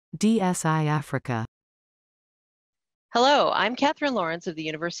DSI Africa. Hello, I'm Catherine Lawrence of the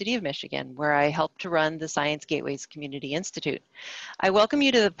University of Michigan, where I help to run the Science Gateways Community Institute. I welcome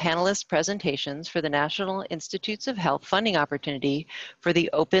you to the panelist presentations for the National Institutes of Health funding opportunity for the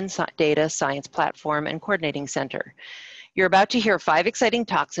Open Data Science Platform and Coordinating Center. You're about to hear 5 exciting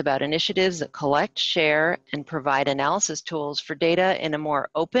talks about initiatives that collect, share, and provide analysis tools for data in a more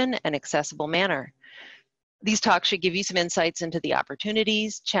open and accessible manner. These talks should give you some insights into the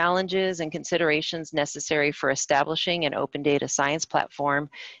opportunities, challenges, and considerations necessary for establishing an open data science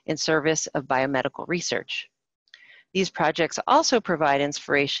platform in service of biomedical research. These projects also provide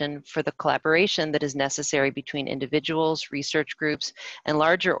inspiration for the collaboration that is necessary between individuals, research groups, and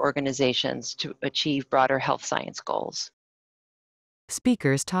larger organizations to achieve broader health science goals.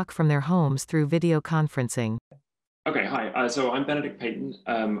 Speakers talk from their homes through video conferencing. Okay, hi. So I'm Benedict Paten.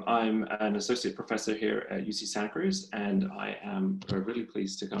 I'm an associate professor here at UC Santa Cruz, and I am really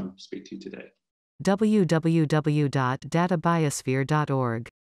pleased to come speak to you today. www.databiosphere.org.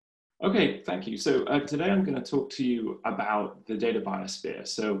 Okay, thank you. So today I'm going to talk to you about the data biosphere.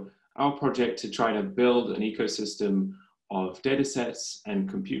 So our project to try to build an ecosystem of data sets and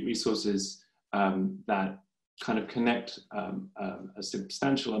compute resources that kind of connect a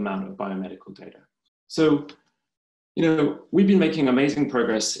substantial amount of biomedical data. So we've been making amazing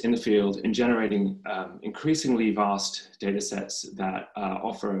progress in the field in generating increasingly vast data sets that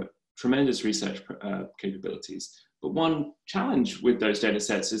offer tremendous research capabilities. But one challenge with those data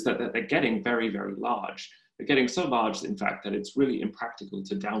sets is that they're getting very, very large. They're getting so large, in fact, that it's really impractical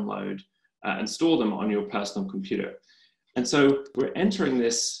to download and store them on your personal computer. And so we're entering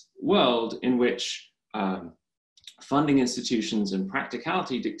this world in which funding institutions and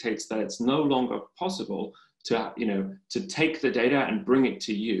practicality dictates that it's no longer possible to take the data and bring it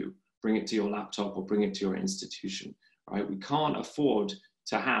to you, bring it to your laptop or bring it to your institution, right? We can't afford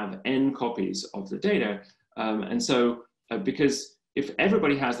to have N copies of the data. And so because if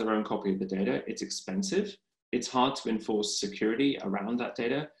everybody has their own copy of the data, it's expensive. It's hard to enforce security around that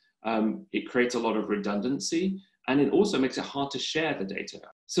data. It creates a lot of redundancy, and it also makes it hard to share the data.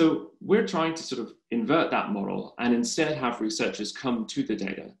 So we're trying to sort of invert that model and instead have researchers come to the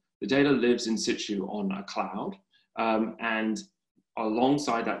data. The data lives in situ on a cloud, and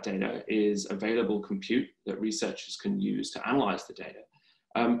alongside that data is available compute that researchers can use to analyze the data.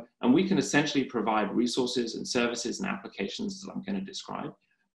 And we can essentially provide resources and services and applications that I'm going to describe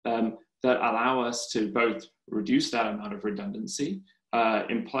that allow us to both reduce that amount of redundancy,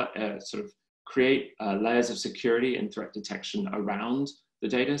 sort of create layers of security and threat detection around the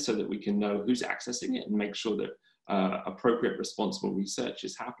data so that we can know who's accessing it and make sure that appropriate responsible research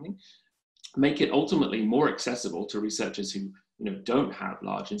is happening, make it ultimately more accessible to researchers who don't have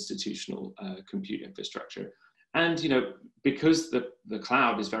large institutional compute infrastructure. And because the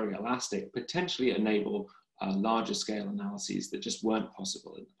cloud is very elastic, potentially enable larger scale analyses that just weren't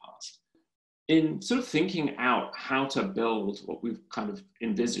possible in the past. In sort of thinking out how to build what we've kind of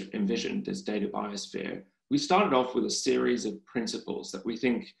envisioned as data biosphere, we started off with a series of principles that we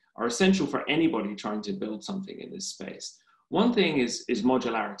think are essential for anybody trying to build something in this space. One thing is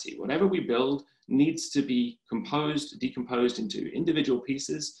modularity. Whatever we build needs to be decomposed into individual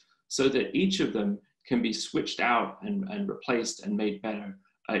pieces so that each of them can be switched out and replaced and made better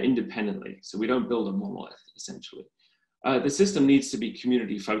independently. So we don't build a monolith, essentially. The system needs to be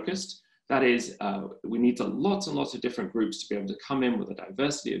community focused. That is, we need lots and lots of different groups to be able to come in with a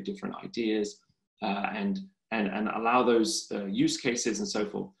diversity of different ideas and allow those use cases and so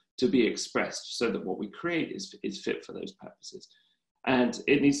forth to be expressed so that what we create is fit for those purposes. And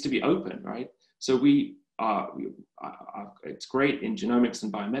it needs to be open, right? So it's great in genomics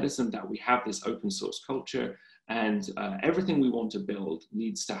and biomedicine that we have this open source culture, and everything we want to build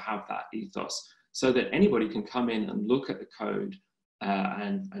needs to have that ethos so that anybody can come in and look at the code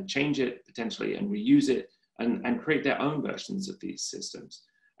and change it potentially and reuse it and create their own versions of these systems.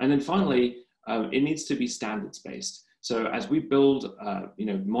 And then finally, it needs to be standards based. So as we build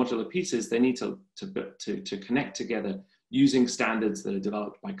modular pieces, they need to connect together using standards that are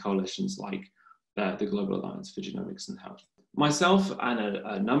developed by coalitions like the Global Alliance for Genomics and Health. Myself and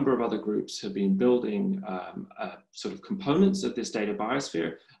a number of other groups have been building sort of components of this data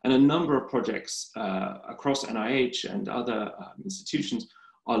biosphere, and a number of projects across NIH and other institutions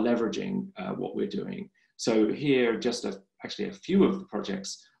are leveraging what we're doing. So here, just actually a few of the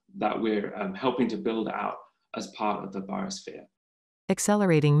projects that we're helping to build out as part of the biosphere.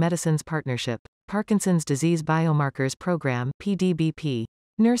 Accelerating Medicines Partnership, Parkinson's Disease Biomarkers Program, PDBP,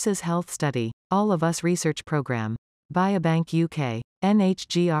 Nurses Health Study, All of Us Research Program, Biobank UK,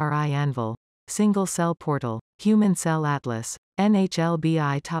 NHGRI Anvil, Single Cell Portal, Human Cell Atlas,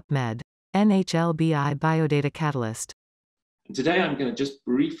 NHLBI TopMed, NHLBI Biodata Catalyst. And today I'm going to just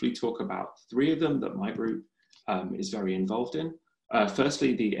briefly talk about 3 of them that my group is very involved in.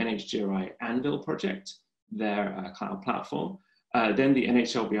 Firstly, the NHGRI Anvil project, their cloud platform, then the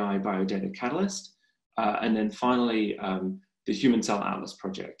NHLBI Biodata Catalyst, and then finally the Human Cell Atlas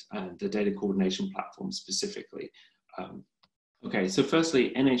project and the data coordination platform specifically. Okay, so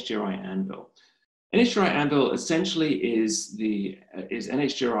firstly, NHGRI Anvil. NHGRI Anvil essentially is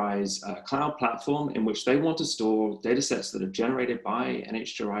NHGRI's cloud platform in which they want to store data sets that are generated by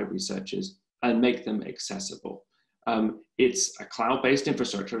NHGRI researchers and make them accessible. It's a cloud-based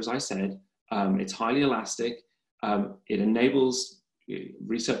infrastructure, as I said. It's highly elastic. It enables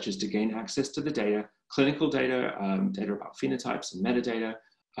researchers to gain access to the data, clinical data, data about phenotypes and metadata,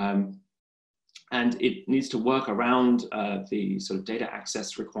 and it needs to work around the sort of data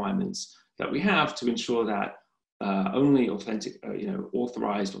access requirements that we have to ensure that only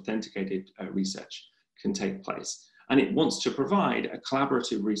authorized, authenticated research can take place. And it wants to provide a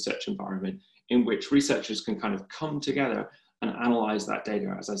collaborative research environment in which researchers can kind of come together and analyze that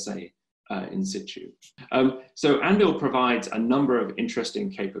data, as I say, in situ. So Anvil provides a number of interesting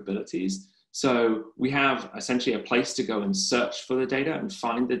capabilities. So we have essentially a place to go and search for the data and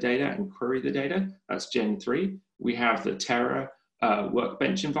find the data and query the data. That's Gen 3. We have the Terra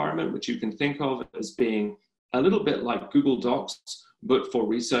workbench environment, which you can think of as being a little bit like Google Docs, but for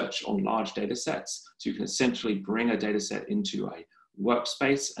research on large data sets. So you can essentially bring a data set into a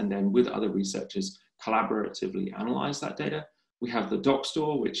workspace and then with other researchers collaboratively analyze that data. We have the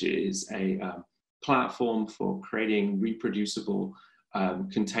DocStore, which is a platform for creating reproducible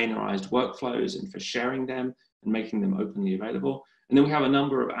containerized workflows and for sharing them and making them openly available. And then we have a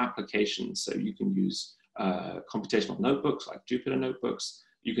number of applications. So you can use computational notebooks like Jupyter notebooks,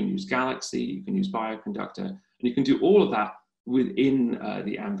 you can use Galaxy, you can use Bioconductor, and you can do all of that within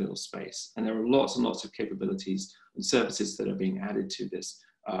the Anvil space. And there are lots and lots of capabilities and services that are being added to this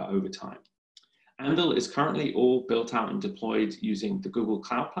over time. Anvil is currently all built out and deployed using the Google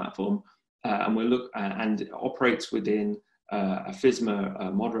Cloud Platform, and operates within a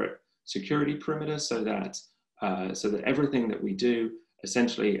FISMA moderate security perimeter, so that everything that we do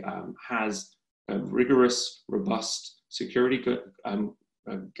essentially has rigorous, robust security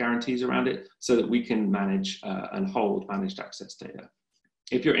guarantees around it, so that we can manage and hold managed access data.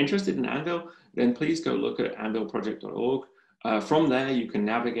 If you're interested in Anvil, then please go look at anvilproject.org. From there, you can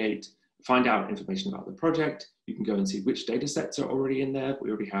navigate, find out information about the project. You can go and see which data sets are already in there. We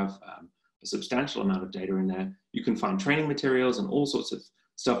already have a substantial amount of data in there. You can find training materials and all sorts of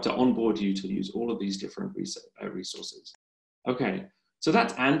stuff to onboard you to use all of these different resources. Okay, so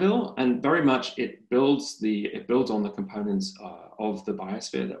that's Anvil, and very much it builds on the components of the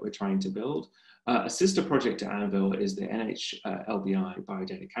biosphere that we're trying to build. A sister project to Anvil is the NHLBI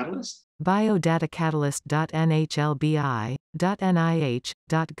Biodata Catalyst.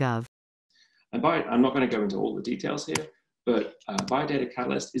 biodataCatalyst.nhlbi.nih.gov. And I'm not going to go into all the details here, but Biodata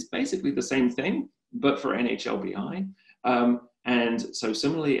Catalyst is basically the same thing, but for NHLBI. And so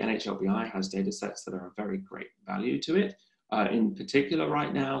similarly, NHLBI has data sets that are of very great value to it. In particular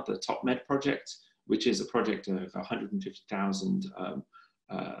right now, the TopMed project, which is a project of 150,000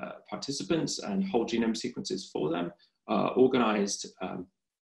 participants and whole genome sequences for them, organized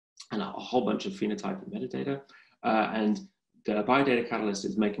and a whole bunch of phenotype and metadata. And the Biodata Catalyst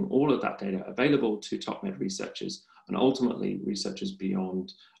is making all of that data available to TopMed researchers and ultimately researchers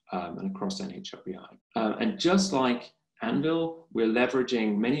beyond and across NHLBI. And just like Anvil, we're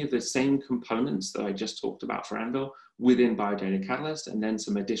leveraging many of the same components that I just talked about for Anvil within Biodata Catalyst, and then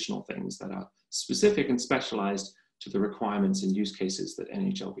some additional things that are specific and specialized to the requirements and use cases that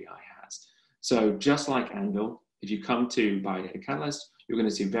NHLBI has. So just like Anvil, if you come to Biodata Catalyst, you're going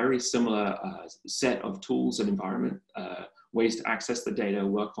to see very similar set of tools and environment, ways to access the data,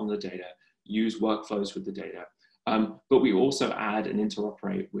 work on the data, use workflows with the data. But we also add and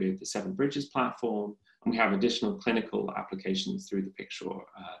interoperate with the 7 Bridges platform, and we have additional clinical applications through the Picture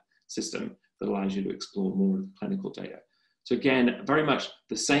system that allows you to explore more of the clinical data. So again, very much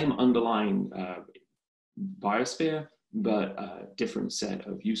the same underlying biosphere, but a different set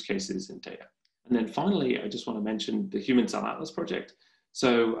of use cases and data. And then finally, I just want to mention the Human Cell Atlas project.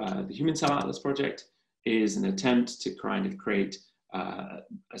 So the Human Cell Atlas project is an attempt to kind of create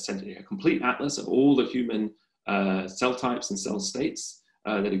essentially a complete atlas of all the human cell types and cell states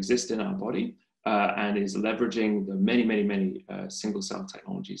that exist in our body, and is leveraging the many single cell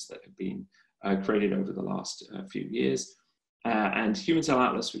technologies that have been created over the last few years. And Human Cell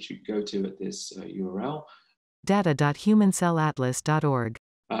Atlas, which you can go to at this URL, data.humancellatlas.org,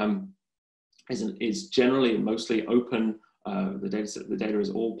 is generally mostly open The data is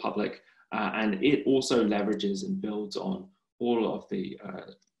all public, and it also leverages and builds on all of the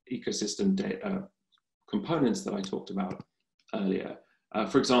ecosystem data components that I talked about earlier.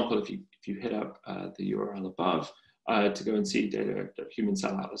 For example, if you hit up the URL above to go and see data at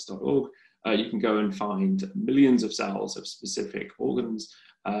humancellatlas.org, you can go and find millions of cells of specific organs,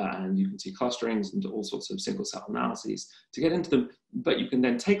 and you can see clusterings and all sorts of single cell analyses to get into them. But you can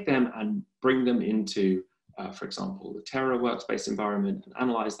then take them and bring them into, for example, the Terra workspace environment and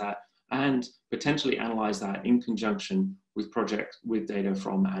analyze that, and potentially analyze that in conjunction with data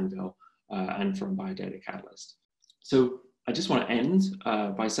from Anvil and from Biodata Catalyst. So I just want to end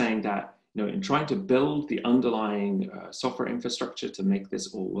by saying that, in trying to build the underlying software infrastructure to make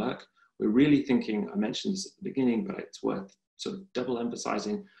this all work, we're really thinking, I mentioned this at the beginning, but it's worth sort of double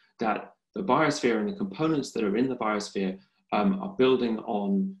emphasizing that the biosphere and the components that are in the biosphere are building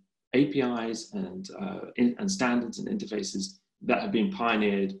on APIs and standards and interfaces that have been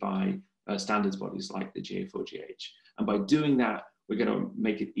pioneered by standards bodies like the GA4GH. And by doing that, we're going to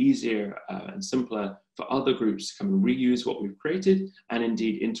make it easier and simpler for other groups to come and reuse what we've created, and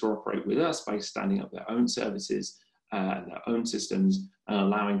indeed interoperate with us by standing up their own services and their own systems, and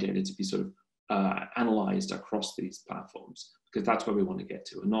allowing data to be sort of analyzed across these platforms, because that's where we want to get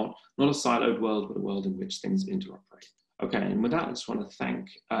to, and not a siloed world, but a world in which things interoperate. Okay, and with that, I just want to thank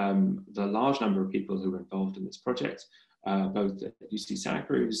the large number of people who were involved in this project, both at UC Santa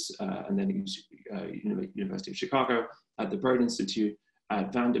Cruz and then at University of Chicago, at the Broad Institute,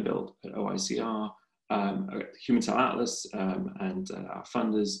 at Vanderbilt, at OICR, at Human Cell Atlas, and our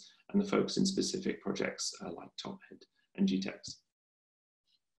funders, and the folks in specific projects like TopHead and GTEx.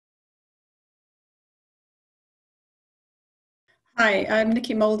 Hi, I'm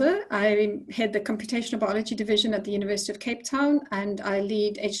Nicola Mulder. I head the Computational Biology Division at the University of Cape Town, and I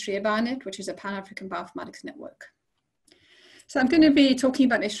lead H3A-BioNet, which is a Pan-African bioinformatics network. So I'm going to be talking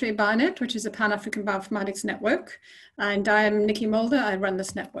about H3A-BioNet, which is a Pan-African bioinformatics network, and I'm Nicola Mulder. I run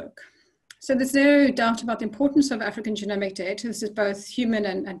this network. So there's no doubt about the importance of African genomic data. This is both human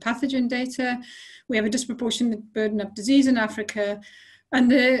and pathogen data. We have a disproportionate burden of disease in Africa, and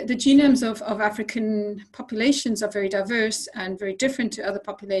the genomes of African populations are very diverse and very different to other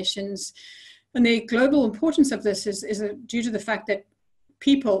populations. And the global importance of this is due to the fact that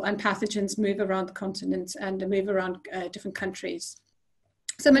people and pathogens move around the continent and move around different countries.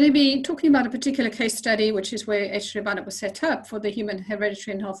 So I'm going to be talking about a particular case study, which is where H3A-BioNet was set up for the Human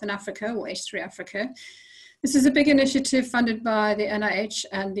Hereditary and Health in Africa, or H3 Africa. This is a big initiative funded by the NIH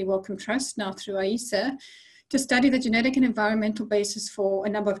and the Wellcome Trust, now through ASSAf, to study the genetic and environmental basis for a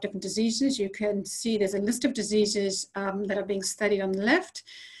number of different diseases. You can see there's a list of diseases that are being studied on the left.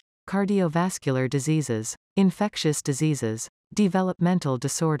 Cardiovascular diseases, infectious diseases, developmental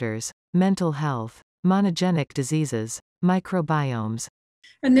disorders, mental health, monogenic diseases, microbiomes.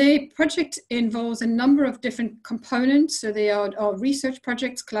 And the project involves a number of different components. So they are research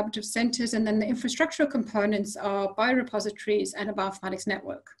projects, collaborative centers, and then the infrastructural components are biorepositories and a bioinformatics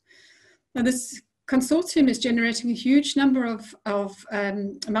network. Now this consortium is generating a huge number of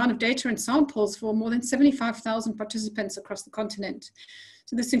amount of data and samples for more than 75,000 participants across the continent.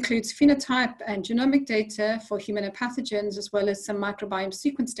 So this includes phenotype and genomic data for human and pathogens, as well as some microbiome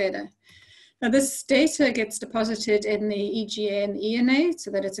sequence data. Now this data gets deposited in the EGA and the ENA so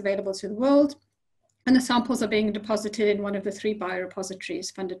that it's available to the world, and the samples are being deposited in one of the 3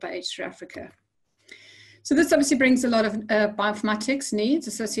 biorepositories funded by H3 Africa. So this obviously brings a lot of bioinformatics needs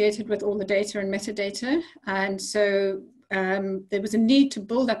associated with all the data and metadata, and so there was a need to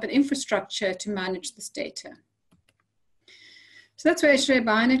build up an infrastructure to manage this data. So that's where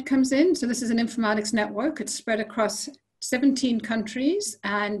H3A-BioNet comes in. So this is an informatics network. It's spread across 17 countries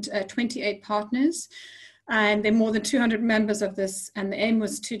and 28 partners, and there are more than 200 members of this, and the aim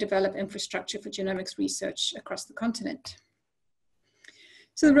was to develop infrastructure for genomics research across the continent.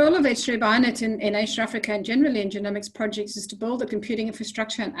 So the role of H3A-BioNet in H3 Africa and generally in genomics projects is to build a computing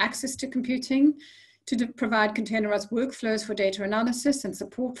infrastructure and access to computing, to provide containerized workflows for data analysis and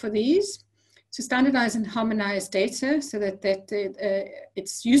support for these, to standardize and harmonize data so that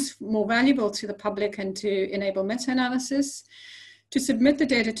it's more valuable to the public and to enable meta-analysis, to submit the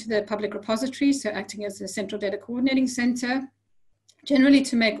data to the public repository, so acting as a central data coordinating center, generally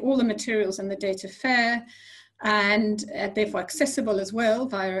to make all the materials and the data fair and therefore accessible as well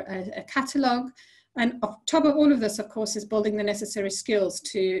via a catalog. And on top of all of this, of course, is building the necessary skills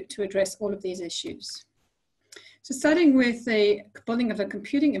to address all of these issues. So starting with the building of a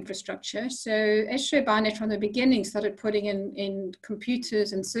computing infrastructure, so H3A-BioNet from the beginning started putting in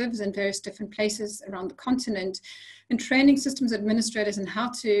computers and servers in various different places around the continent and training systems administrators on how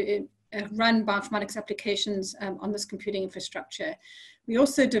to run bioinformatics applications on this computing infrastructure. We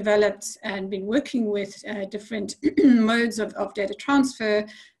also developed and been working with different modes of data transfer,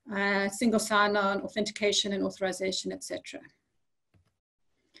 single sign-on, authentication and authorization, etc.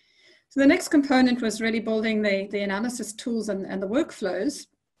 So the next component was really building the analysis tools and the workflows.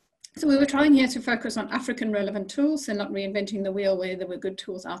 So we were trying here to focus on African relevant tools and not reinventing the wheel where there were good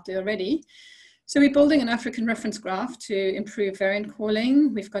tools out there already. So we're building an African reference graph to improve variant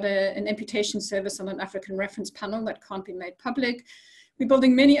calling. We've got an imputation service on an African reference panel that can't be made public. We're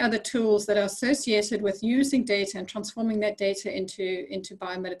building many other tools that are associated with using data and transforming that data into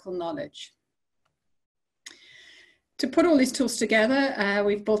biomedical knowledge. To put all these tools together,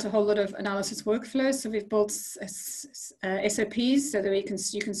 we've built a whole lot of analysis workflows. So we've built SOPs so that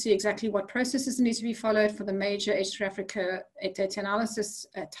you can see exactly what processes need to be followed for the major H3 Africa data analysis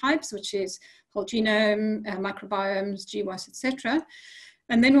types, which is whole genome, microbiomes, GWAS, etc.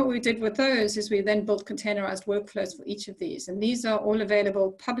 And then what we did with those is we then built containerized workflows for each of these. And these are all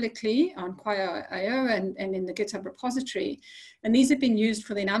available publicly on Quire.io and in the GitHub repository. And these have been used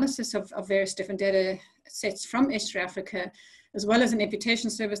for the analysis of various different data sets from H3 Africa, as well as an imputation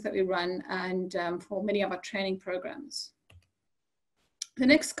service that we run and for many of our training programs. The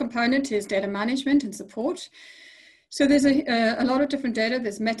next component is data management and support. So there's a lot of different data.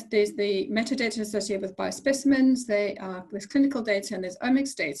 There's the metadata associated with biospecimens, there's clinical data, and there's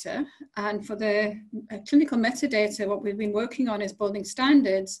omics data. And for the clinical metadata, what we've been working on is building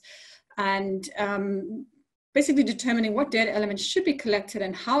standards and basically determining what data elements should be collected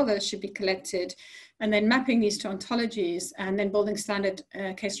and how those should be collected, and then mapping these to ontologies, and then building standard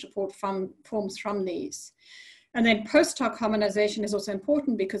case report forms from these. And then post-hoc harmonization is also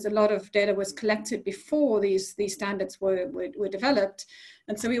important because a lot of data was collected before these standards were developed.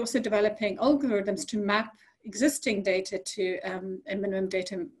 And so we're also developing algorithms to map existing data to a minimum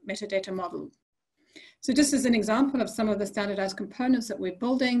metadata model. So just as an example of some of the standardized components that we're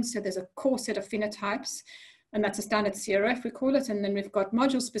building, so there's a core set of phenotypes, and that's a standard CRF, we call it. And then we've got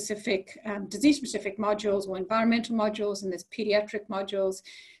module-specific, disease-specific modules or environmental modules, and there's pediatric modules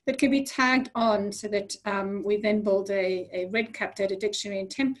that can be tagged on so that we then build a REDCap data dictionary and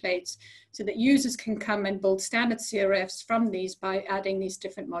templates so that users can come and build standard CRFs from these by adding these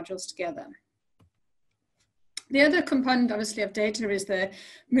different modules together. The other component, obviously, of data is the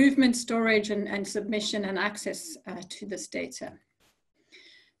movement, storage, and submission and access to this data.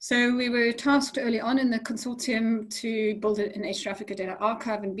 So we were tasked early on in the consortium to build an H3 Africa data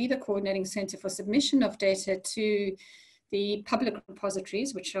archive and be the coordinating center for submission of data to the public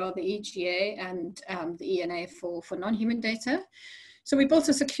repositories, which are the EGA and the ENA for non-human data. So we built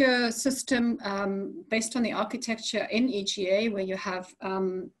a secure system based on the architecture in EGA, where you have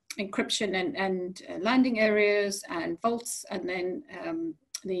encryption and landing areas and vaults, and then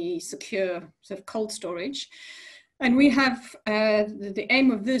the secure sort of cold storage. And we have, the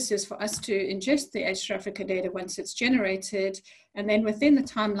aim of this is for us to ingest the H3 Africa data once it's generated, and then within the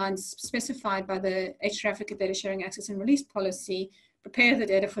timelines specified by the H3 Africa Data Sharing Access and Release Policy, prepare the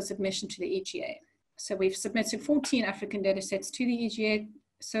data for submission to the EGA. So we've submitted 14 African data sets to the EGA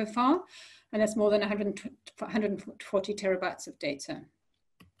so far, and that's more than 140 terabytes of data.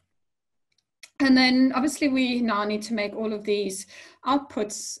 And then obviously we now need to make all of these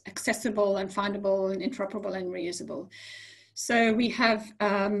outputs accessible and findable and interoperable and reusable. So we have,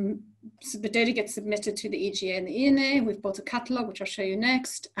 so the data gets submitted to the EGA and the ENA. We've built a catalog, which I'll show you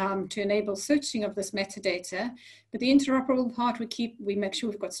next, to enable searching of this metadata. But the interoperable part, we make sure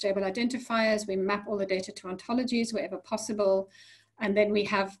we've got stable identifiers. We map all the data to ontologies wherever possible. And then we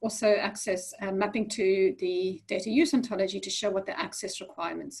have also access mapping to the data use ontology to show what the access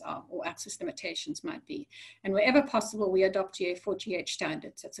requirements are or access limitations might be. And wherever possible, we adopt GA4GH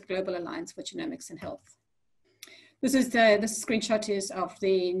standards. That's a global alliance for genomics and health. This screenshot is of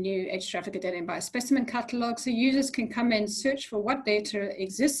the new H3 Africa data and biospecimen catalog. So users can come in, search for what data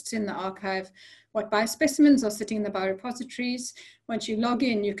exists in the archive, what biospecimens are sitting in the biorepositories. Once you log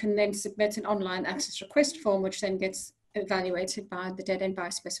in, you can then submit an online access request form, which then gets evaluated by the Data and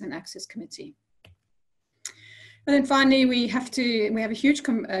Biospecimen Access Committee. And then finally, we have a huge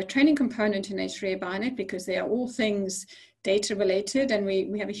training component in H3 BioNet because they are all things data related, and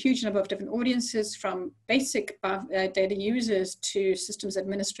we have a huge number of different audiences, from basic data users to systems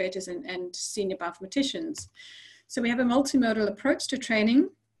administrators and senior bioinformaticians. So we have a multimodal approach to training.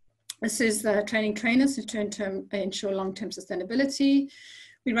 This is training trainers to ensure long-term sustainability.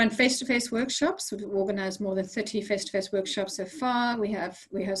 We run face-to-face workshops. We've organized more than 30 face-to-face workshops so far. We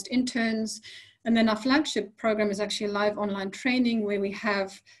host interns. And then our flagship program is actually a live online training where we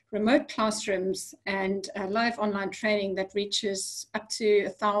have remote classrooms and live online training that reaches up to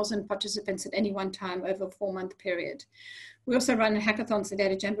 1,000 participants at any one time over a 4-month period. We also run hackathons and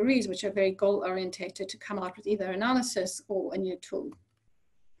data jamborees, which are very goal-orientated to come out with either analysis or a new tool.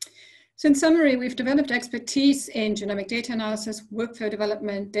 So in summary, we've developed expertise in genomic data analysis, workflow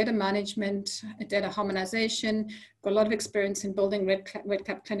development, data management, data harmonization, got a lot of experience in building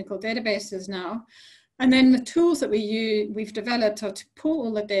REDCap clinical databases now. And then the tools that we've developed are to pull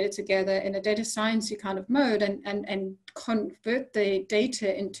all the data together in a data sciencey kind of mode and convert the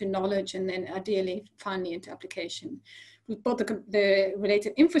data into knowledge and then ideally finally into application. We've built the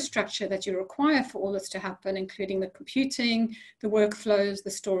related infrastructure that you require for all this to happen, including the computing, the workflows,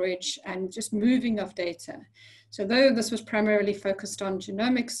 the storage, and just moving of data. So though this was primarily focused on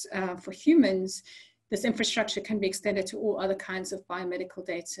genomics for humans, this infrastructure can be extended to all other kinds of biomedical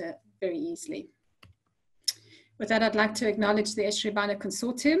data very easily. With that, I'd like to acknowledge the ASSAf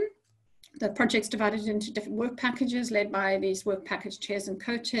Consortium. The project's divided into different work packages led by these work package chairs and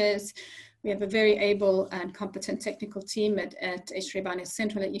co-chairs. We have a very able and competent technical team at ASSAf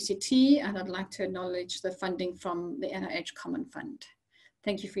Central at UCT, and I'd like to acknowledge the funding from the NIH Common Fund.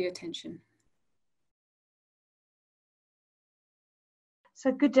 Thank you for your attention.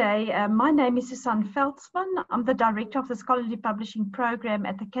 So good day, my name is Susan Veldsman. I'm the Director of the Scholarly Publishing Program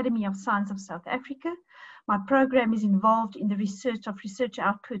at the Academy of Science of South Africa. My program is involved in the research of research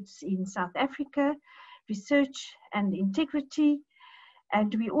outputs in South Africa, research and integrity,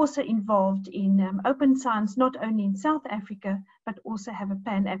 and we're also involved in open science, not only in South Africa, but also have a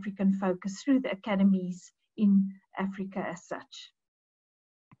Pan-African focus through the academies in Africa as such.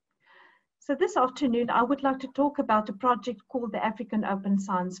 So this afternoon, I would like to talk about a project called the African Open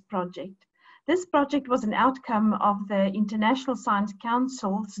Science Project. This project was an outcome of the International Science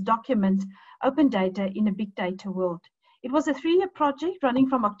Council's document, Open Data in a Big Data World. It was a 3-year project running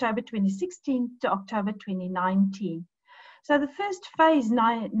from October 2016 to October 2019. So the first phase,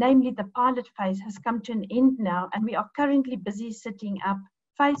 namely the pilot phase, has come to an end now, and we are currently busy setting up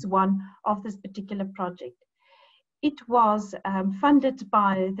phase 1 of this particular project. It was funded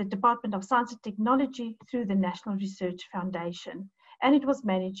by the Department of Science and Technology through the National Research Foundation, and it was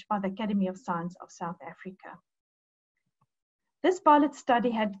managed by the Academy of Science of South Africa. This pilot study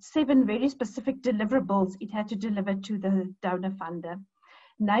had 7 very specific deliverables it had to deliver to the donor funder,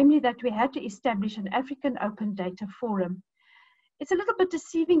 namely that we had to establish an African Open Data Forum. It's a little bit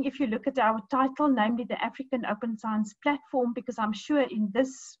deceiving if you look at our title, namely the African Open Science Platform, because I'm sure in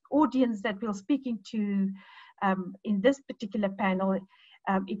this audience that we're speaking to in this particular panel,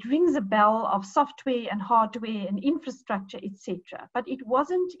 it rings a bell of software and hardware and infrastructure, etc. But it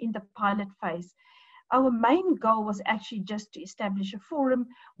wasn't in the pilot phase. Our main goal was actually just to establish a forum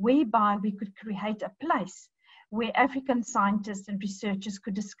whereby we could create a place where African scientists and researchers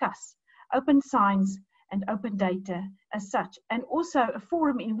could discuss open science and open data as such, and also a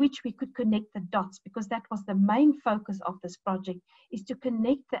forum in which we could connect the dots, because that was the main focus of this project, is to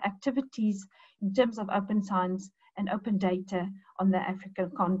connect the activities in terms of open science and open data on the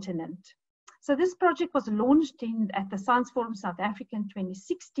African continent. So this project was launched at the Science Forum South Africa in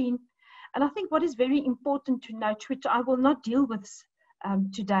 2016, and I think what is very important to note, which I will not deal with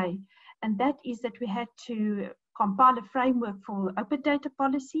today, and that is that we had to compile a framework for open data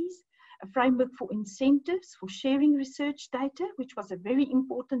policies, a framework for incentives for sharing research data, which was a very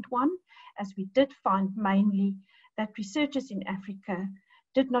important one, as we did find mainly that researchers in Africa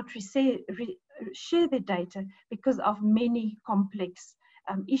did not share their data because of many complex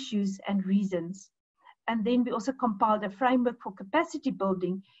issues and reasons. And then we also compiled a framework for capacity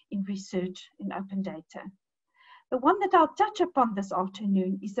building in research in open data. The one that I'll touch upon this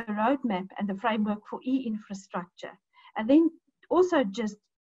afternoon is the roadmap and the framework for e-infrastructure, and then also just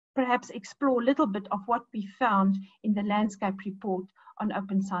perhaps explore a little bit of what we found in the landscape report on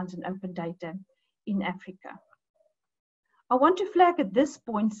open science and open data in Africa. I want to flag at this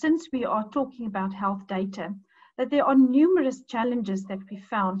point, since we are talking about health data, that there are numerous challenges that we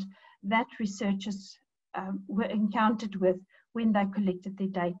found that researchers were encountered with when they collected their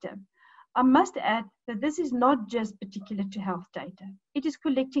data. I must add that this is not just particular to health data. It is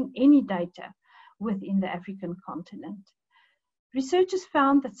collecting any data within the African continent. Researchers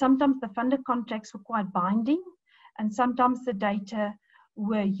found that sometimes the funder contracts were quite binding, and sometimes the data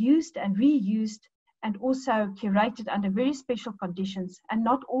were used and reused and also curated under very special conditions and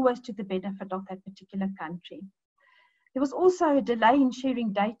not always to the benefit of that particular country. There was also a delay in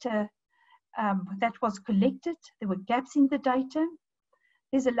sharing data that was collected. There were gaps in the data.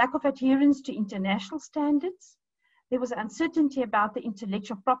 There's a lack of adherence to international standards. There was uncertainty about the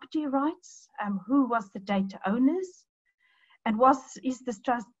intellectual property rights, who was the data owners, and is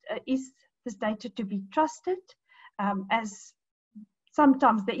this data to be trusted? As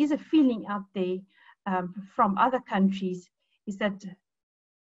sometimes there is a feeling out there from other countries is that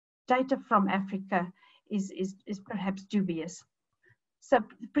data from Africa is perhaps dubious. So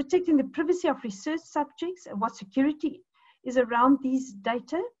protecting the privacy of research subjects and what security is around these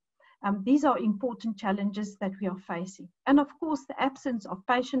data, these are important challenges that we are facing. And of course, the absence of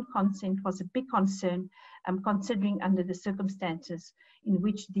patient consent was a big concern, considering under the circumstances in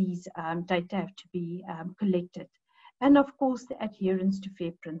which these data have to be collected. And of course, the adherence to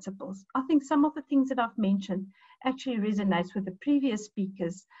FAIR principles. I think some of the things that I've mentioned actually resonates with the previous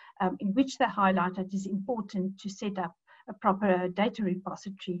speakers, in which they highlighted it is important to set up a proper data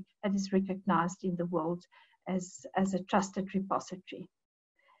repository that is recognized in the world as a trusted repository.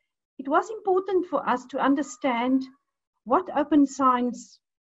 It was important for us to understand what open science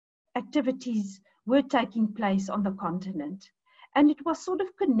activities were taking place on the continent. And it was sort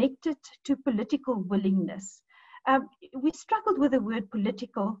of connected to political willingness. We struggled with the word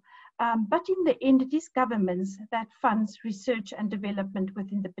political, but in the end, it is governments that funds research and development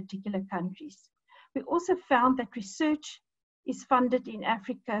within the particular countries. We also found that research is funded in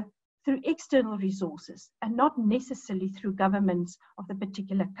Africa through external resources and not necessarily through governments of the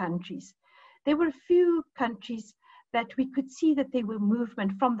particular countries. There were a few countries that we could see that there were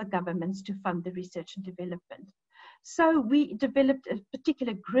movement from the governments to fund the research and development. So we developed a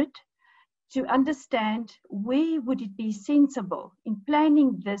particular grid to understand where would it be sensible in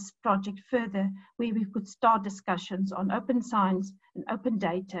planning this project further, where we could start discussions on open science and open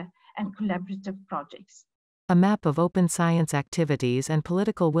data and collaborative projects. A map of open science activities and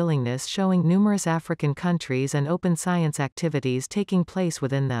political willingness showing numerous African countries and open science activities taking place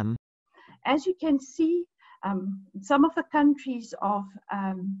within them. As you can see, some of the countries of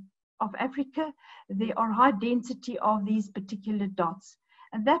Africa, there are high density of these particular dots.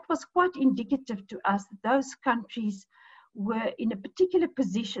 And that was quite indicative to us that those countries were in a particular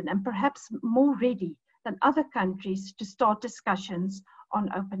position and perhaps more ready than other countries to start discussions on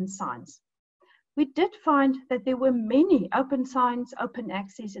open science. We did find that there were many open science, open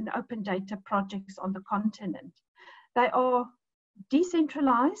access, and open data projects on the continent. They are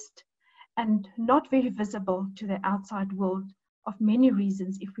decentralized and not very visible to the outside world of many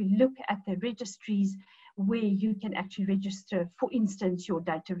reasons. If we look at the registries where you can actually register, for instance, your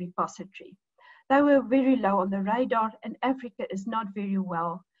data repository. They were very low on the radar, and Africa is not very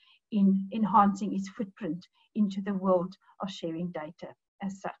well in enhancing its footprint into the world of sharing data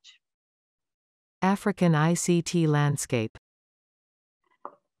as such. African ICT landscape.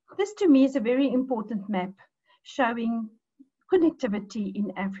 This to me is a very important map showing connectivity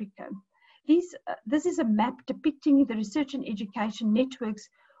in Africa. This is a map depicting the research and education networks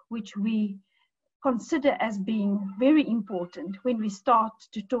which we consider as being very important when we start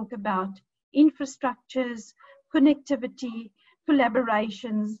to talk about infrastructures, connectivity,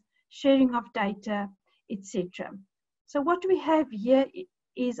 collaborations, sharing of data, etc. So what we have here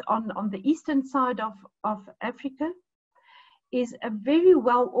is on the eastern side of Africa is a very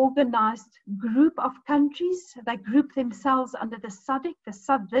well organized group of countries. They group themselves under the SADC, the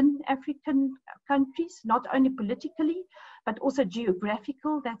Southern African countries, not only politically, but also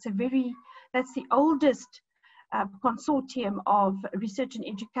geographical. That's the oldest consortium of research and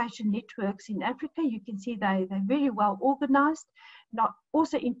education networks in Africa. You can see they're very well organized, not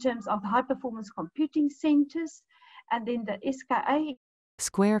also in terms of high performance computing centers, and then the SKA.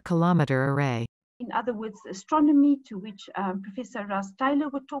 Square Kilometer Array. In other words, astronomy, to which Professor Russ Taylor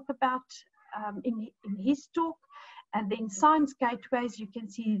would talk about in his talk. And then science gateways, you can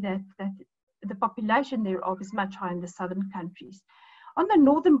see that the population thereof is much higher in the southern countries. On the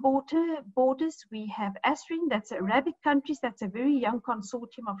northern borders, we have ASRIN, that's Arabic countries, that's a very young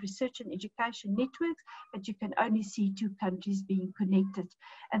consortium of research and education networks, but you can only see 2 countries being connected.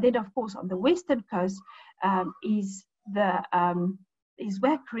 And then, of course, on the western coast is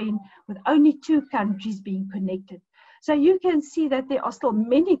WACRIN, with only 2 countries being connected. So you can see that there are still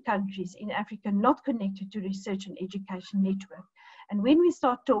many countries in Africa not connected to research and education network. And when we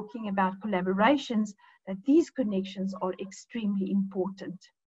start talking about collaborations, that these connections are extremely important.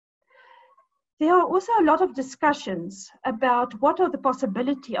 There are also a lot of discussions about what are the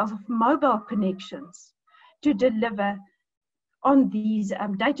possibilities of mobile connections to deliver on these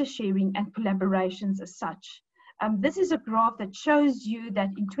data sharing and collaborations as such. This is a graph that shows you that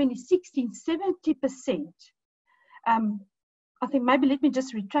in 2016, 70%, I think maybe let me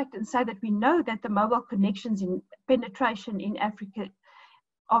just retract and say that we know that the mobile connections in penetration in Africa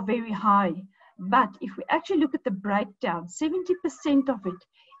are very high. But if we actually look at the breakdown, 70% of it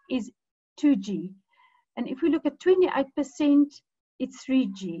is 2G. And if we look at 28%, it's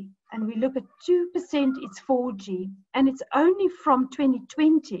 3G. And we look at 2%, it's 4G. And it's only from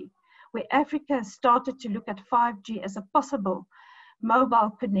 2020 where Africa started to look at 5G as a possible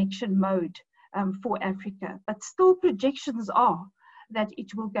mobile connection mode for Africa. But still projections are that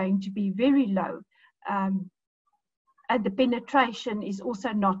it will going to be very low. And the penetration is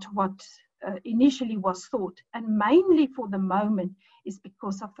also not what initially was thought. And mainly for the moment is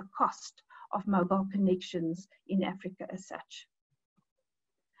because of the cost of mobile connections in Africa as such.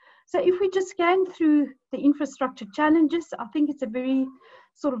 So if we just scan through the infrastructure challenges, I think it's a very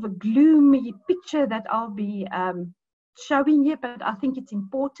sort of a gloomy picture that I'll be showing here, but I think it's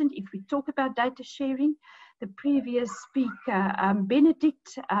important if we talk about data sharing. The previous speaker,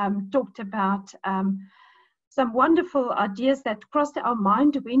 Benedict, talked about some wonderful ideas that crossed our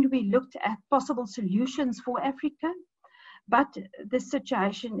mind when we looked at possible solutions for Africa, but the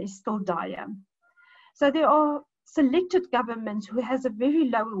situation is still dire. So there are selected governments who has a very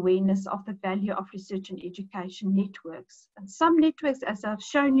low awareness of the value of research and education networks. And some networks, as I've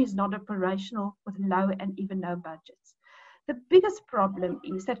shown you, is not operational with low and even no budgets. The biggest problem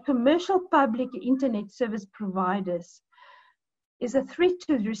is that commercial public internet service providers is a threat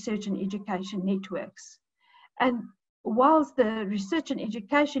to research and education networks. And whilst the research and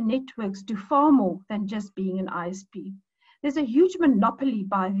education networks do far more than just being an ISP, there's a huge monopoly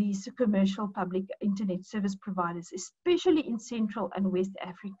by these commercial public internet service providers, especially in Central and West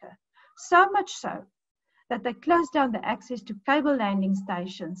Africa. So much so that they closed down the access to cable landing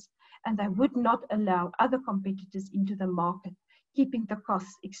stations and they would not allow other competitors into the market, keeping the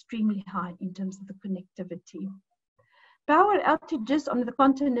costs extremely high in terms of the connectivity. Power outages on the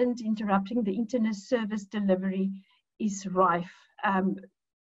continent interrupting the internet service delivery is rife.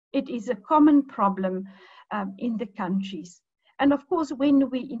 It is a common problem in the countries. And of course, when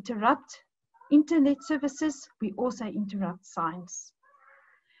we interrupt internet services, we also interrupt science.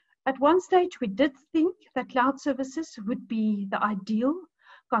 At one stage, we did think that cloud services would be the ideal,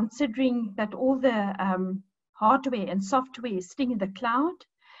 considering that all the hardware and software is sitting in the cloud,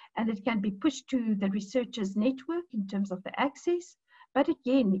 and it can be pushed to the researchers' network in terms of the access. But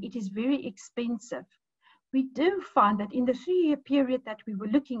again, it is very expensive. We do find that in the 3-year period that we were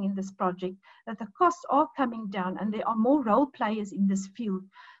looking in this project, that the costs are coming down and there are more role players in this field.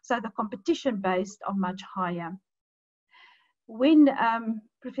 So the competition based are much higher. When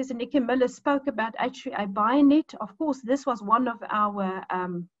Professor Nicola spoke about H3A Bionet, of course, this was one of our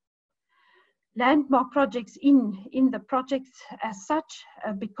landmark projects in the project as such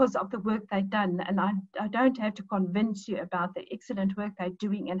because of the work they've done. And I don't have to convince you about the excellent work they're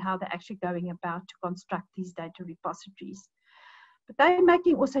doing and how they're actually going about to construct these data repositories. But they're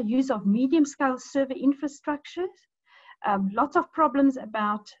making also use of medium-scale server infrastructures, lots of problems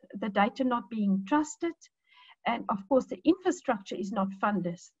about the data not being trusted, and of course the infrastructure is not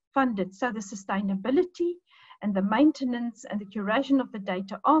funded. So the sustainability and the maintenance and the curation of the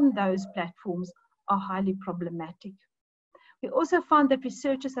data on those platforms are highly problematic. We also find that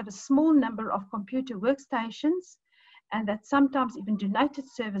researchers have a small number of computer workstations and that sometimes even donated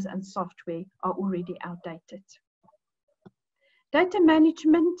servers and software are already outdated. Data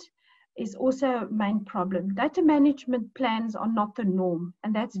management is also a main problem. Data management plans are not the norm,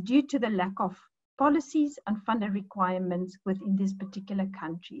 and that's due to the lack of policies and funder requirements within these particular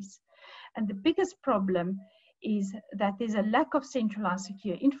countries. And the biggest problem is that there's a lack of centralized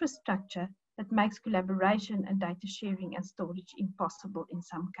secure infrastructure that makes collaboration and data sharing and storage impossible in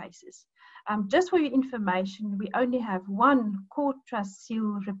some cases. Just for your information, we only have one core trust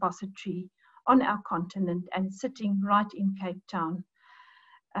seal repository on our continent and sitting right in Cape Town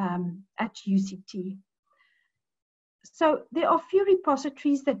at UCT. So there are few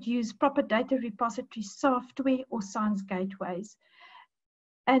repositories that use proper data repository software or science gateways,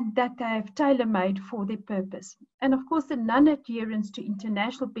 and that they have tailor-made for their purpose. And of course, the non-adherence to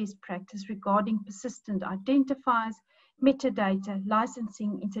international best practice regarding persistent identifiers, metadata,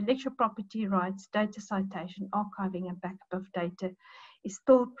 licensing, intellectual property rights, data citation, archiving, and backup of data is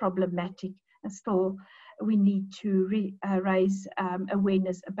still problematic, and still we need to raise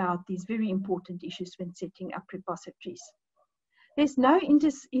awareness about these very important issues when setting up repositories. There's no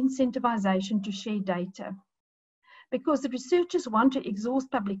incentivization to share data, because the researchers want to exhaust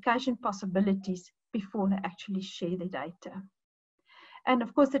publication possibilities before they actually share the data. And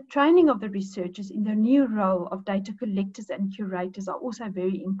of course, the training of the researchers in their new role of data collectors and curators are also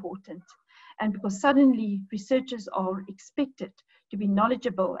very important. And because suddenly researchers are expected to be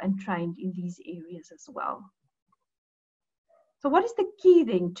knowledgeable and trained in these areas as well. So what is the key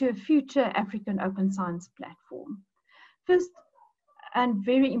then to a future African open science platform? First, and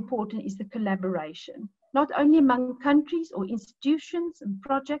very important, is the collaboration, not only among countries or institutions and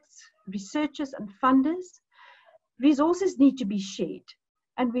projects, researchers and funders. Resources need to be shared,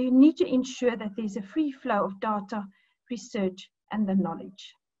 and we need to ensure that there's a free flow of data, research, and the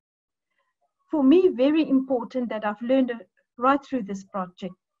knowledge. For me, very important that I've learned right through this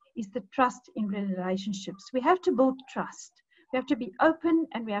project is the trust in relationships. We have to build trust. We have to be open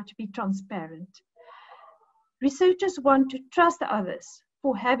and we have to be transparent. Researchers want to trust others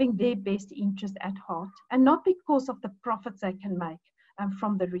for having their best interest at heart and not because of the profits they can make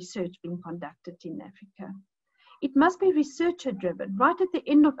from the research being conducted in Africa. It must be researcher driven. Right at the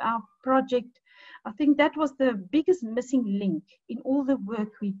end of our project, I think that was the biggest missing link in all the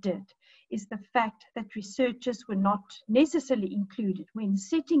work we did, is the fact that researchers were not necessarily included when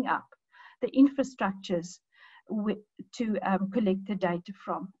setting up the infrastructures to collect the data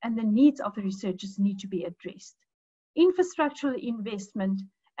from, and the needs of the researchers need to be addressed. Infrastructural investment,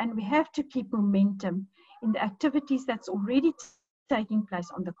 and we have to keep momentum in the activities that's already taking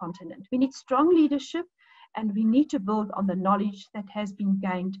place on the continent. We need strong leadership, and we need to build on the knowledge that has been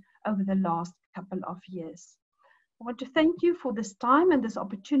gained over the last couple of years. I want to thank you for this time and this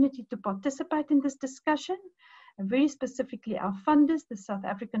opportunity to participate in this discussion, and very specifically our funders, the South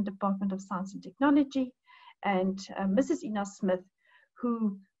African Department of Science and Technology, and Mrs. Ina Smith,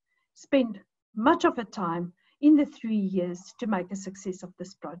 who spent much of her time in the 3 years to make a success of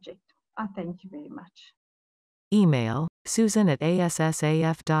this project. I thank you very much. Email,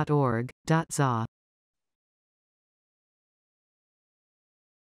 susan@assaf.org.za.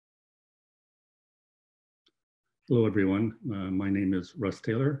 Hello, everyone. My name is Russ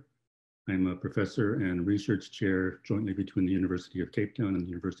Taylor. I'm a professor and research chair jointly between the University of Cape Town and the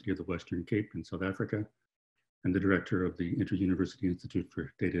University of the Western Cape in South Africa, and the director of the Inter-University Institute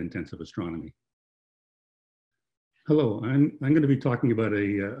for Data-Intensive Astronomy. Hello, I'm going to be talking about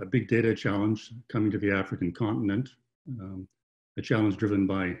a big data challenge coming to the African continent, a challenge driven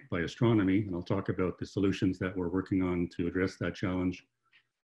by astronomy, and I'll talk about the solutions that we're working on to address that challenge.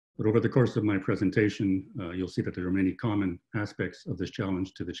 But over the course of my presentation, you'll see that there are many common aspects of this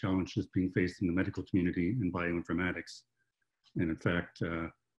challenge to the challenges being faced in the medical community in bioinformatics. And in fact,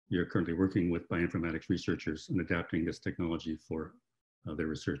 we are currently working with bioinformatics researchers and adapting this technology for their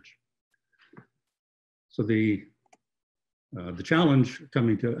research. So the challenge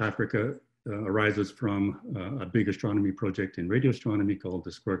coming to Africa arises from a big astronomy project in radio astronomy called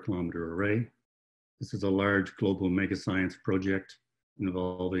the Square Kilometer Array. This is a large global mega science project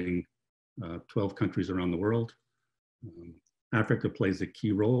involving 12 countries around the world. Africa plays a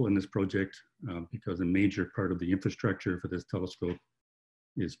key role in this project because a major part of the infrastructure for this telescope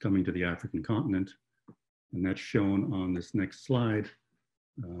is coming to the African continent. And that's shown on this next slide,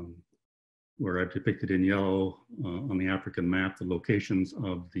 where I've depicted in yellow on the African map the locations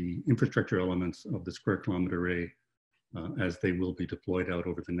of the infrastructure elements of the Square Kilometer Array as they will be deployed out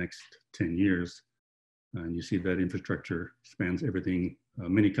over the next 10 years. And you see that infrastructure spans everything,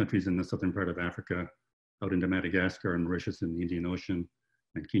 many countries in the southern part of Africa, out into Madagascar and Mauritius in the Indian Ocean,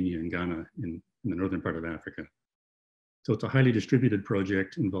 and Kenya and Ghana in the northern part of Africa. So it's a highly distributed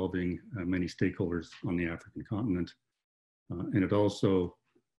project involving many stakeholders on the African continent. And it also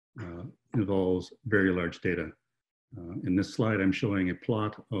involves very large data. In this slide, I'm showing a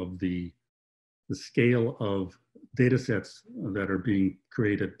plot of the scale of data sets that are being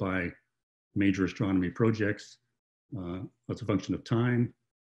created by major astronomy projects. That's a function of time,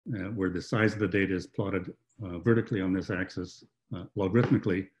 where the size of the data is plotted vertically on this axis,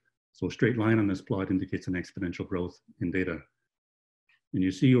 logarithmically. So a straight line on this plot indicates an exponential growth in data. And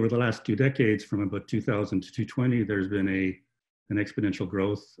you see over the last 2 decades, from about 2000 to 2020, there's been an exponential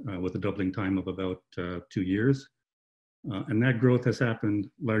growth with a doubling time of about 2 years. And that growth has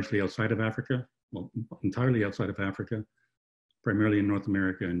happened largely outside of Africa, well, entirely outside of Africa, primarily in North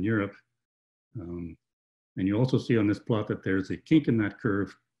America and Europe. And you also see on this plot that there's a kink in that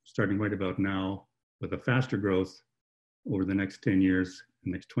curve starting right about now with a faster growth over the next 10 years,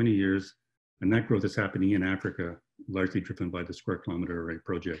 the next 20 years. And that growth is happening in Africa, largely driven by the Square Kilometer Array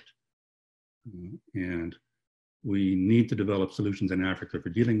project. And we need to develop solutions in Africa for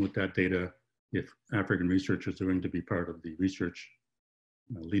dealing with that data if African researchers are going to be part of the research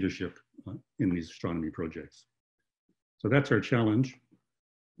leadership in these astronomy projects. So that's our challenge.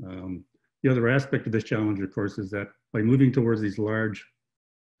 The other aspect of this challenge, of course, is that by moving towards these large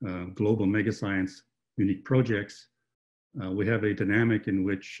global mega science unique projects, we have a dynamic in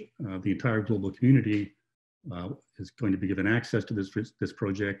which the entire global community is going to be given access to this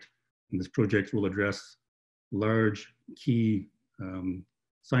project, and this project will address large key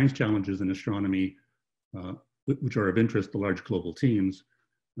science challenges in astronomy, which are of interest to large global teams.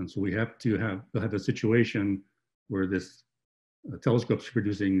 And so we have to have a situation where this telescope's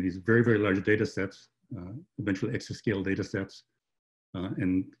producing these very, very large data sets, eventually exascale data sets,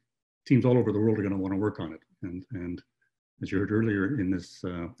 and teams all over the world are going to want to work on it. And as you heard earlier in this,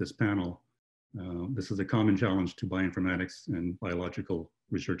 this panel, this is a common challenge to bioinformatics and biological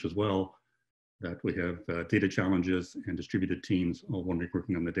research as well, that we have data challenges and distributed teams all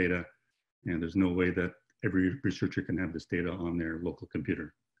working on the data. And there's no way that every researcher can have this data on their local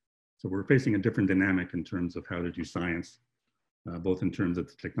computer. So we're facing a different dynamic in terms of how to do science, both in terms of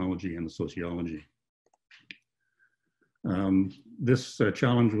the technology and the sociology. This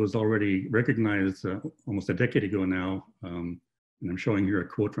challenge was already recognized almost a decade ago now. And I'm showing here a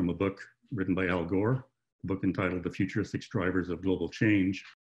quote from a book written by Al Gore, a book entitled The Futuristic Drivers of Global Change.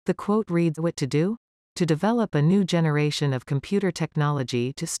 The quote reads, "What to do? To develop a new generation of computer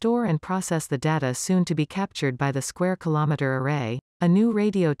technology to store and process the data soon to be captured by the Square Kilometre Array, a new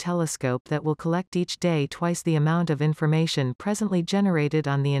radio telescope that will collect each day twice the amount of information presently generated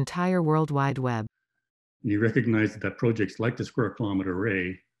on the entire World Wide Web." You recognize that projects like the Square Kilometre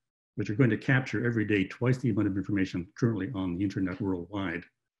Array, which are going to capture every day twice the amount of information currently on the internet worldwide,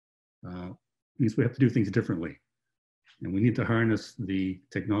 means we have to do things differently. And we need to harness the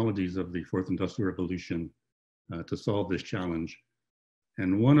technologies of the fourth industrial revolution to solve this challenge.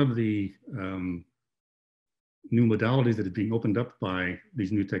 And one of the new modalities that is being opened up by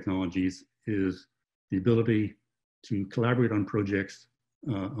these new technologies is the ability to collaborate on projects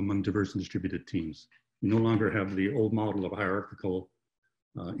among diverse and distributed teams. We no longer have the old model of hierarchical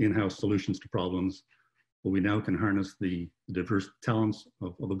in-house solutions to problems, but we now can harness the diverse talents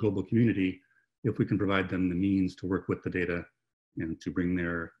of a global community if we can provide them the means to work with the data and to bring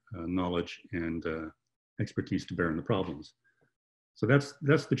their knowledge and expertise to bear on the problems. So that's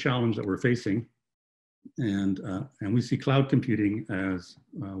the challenge that we're facing. And we see cloud computing as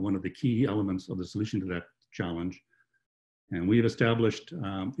one of the key elements of the solution to that challenge. And we have established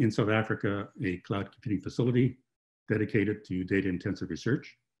in South Africa a cloud computing facility dedicated to data-intensive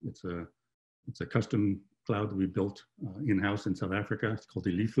research. It's a custom cloud that we built in-house in South Africa. It's called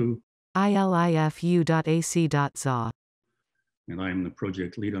ILIFU. ilifu.ac.za. And I am the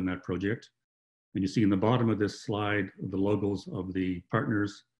project lead on that project. And you see in the bottom of this slide the logos of the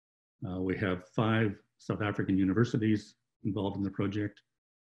partners. We have 5 South African universities involved in the project.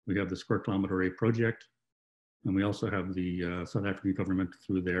 We have the Square Kilometre Array project. And we also have the South African government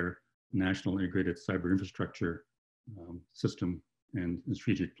through their National Integrated Cyber Infrastructure System and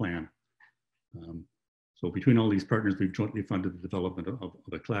strategic plan. So between all these partners, we've jointly funded the development of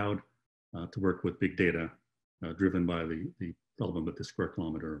a cloud to work with big data driven by the problem with the Square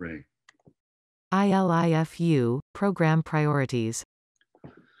Kilometre Array. ILIFU, program priorities.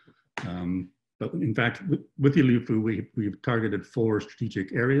 But in fact, with the ILIFU, we've targeted 4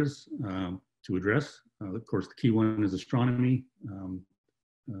 strategic areas to address. Of course, the key one is astronomy,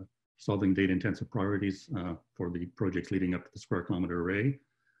 solving data-intensive priorities for the projects leading up to the Square Kilometre Array.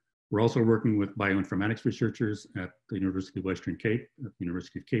 We're also working with bioinformatics researchers at the University of Western Cape, at the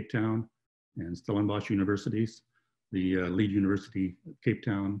University of Cape Town, and Stellenbosch universities. The lead University of Cape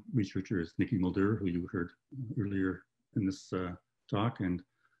Town researcher is Mulder, who you heard earlier in this talk, and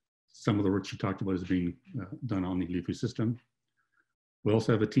some of the work she talked about is being done on the ILIFU system. We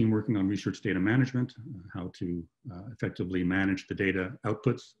also have a team working on research data management, how to effectively manage the data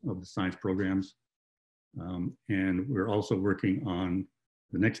outputs of the science programs. And we're also working on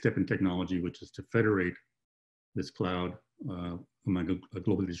the next step in technology, which is to federate this cloud among a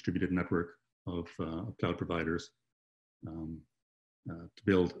globally distributed network of cloud providers to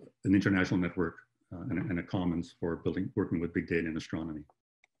build an international network and a commons for working with big data and astronomy.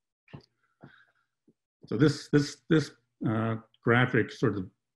 So this graphic sort of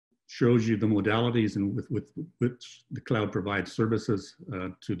shows you the modalities and with which the cloud provides services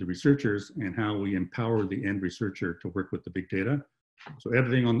to the researchers and how we empower the end researcher to work with the big data. So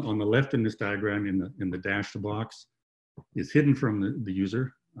everything on the left in this diagram in the dashed box is hidden from the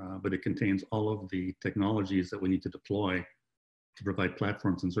user, but it contains all of the technologies that we need to deploy to provide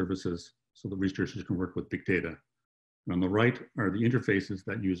platforms and services so that researchers can work with big data. And on the right are the interfaces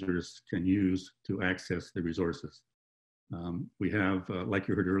that users can use to access the resources. We have, like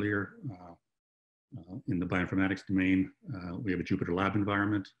you heard earlier, in the bioinformatics domain, we have a Jupyter Lab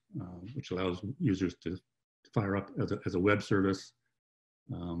environment, which allows users to fire up as a web service,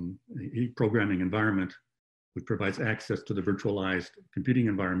 a programming environment, which provides access to the virtualized computing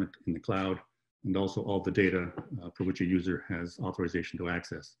environment in the cloud, and also all the data for which a user has authorization to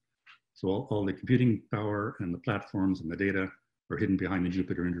access. So all the computing power and the platforms and the data are hidden behind the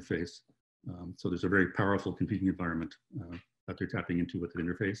Jupyter interface. So there's a very powerful computing environment that they're tapping into with the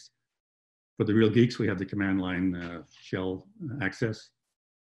interface. For the real geeks, we have the command line shell access.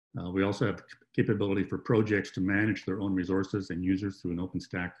 We also have the capability for projects to manage their own resources and users through an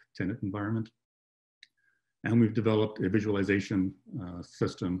OpenStack tenant environment. And we've developed a visualization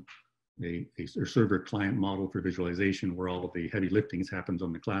system, a server client model for visualization where all of the heavy lifting happens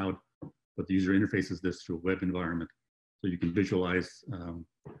on the cloud, but the user interfaces this through a web environment. So you can visualize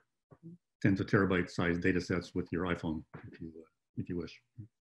tens of terabyte sized data sets with your iPhone if you wish.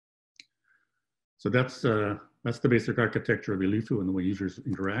 So that's the basic architecture of ILIFU and the way users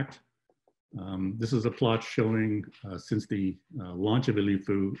interact. This is a plot showing since the launch of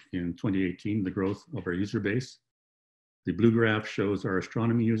ILIFU in 2018, the growth of our user base. The blue graph shows our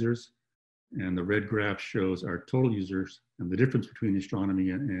astronomy users, and the red graph shows our total users. And the difference between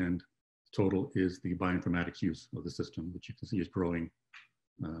astronomy and total is the bioinformatics use of the system, which you can see is growing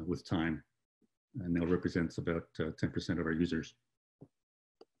with time, and now represents about 10% of our users.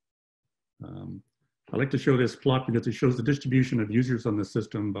 I like to show this plot because it shows the distribution of users on the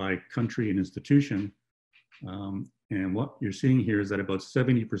system by country and institution. And what you're seeing here is that about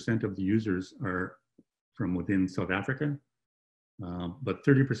 70% of the users are from within South Africa, but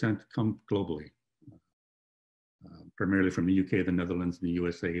 30% come globally, primarily from the UK, the Netherlands, the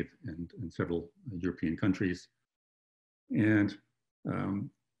USA, and several European countries. And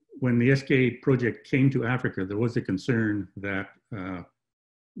when the SK project came to Africa, there was a concern that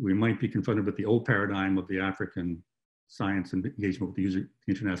we might be confronted with the old paradigm of the African science and engagement with the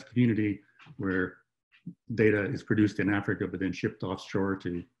international community, where data is produced in Africa, but then shipped offshore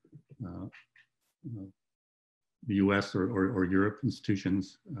to the US or Europe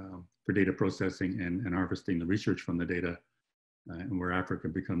institutions for data processing and harvesting the research from the data, and where Africa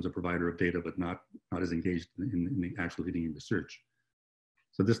becomes a provider of data, but not as engaged in the actual leading in research.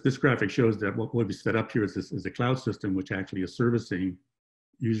 So this graphic shows that what we set up here is a cloud system, which actually is servicing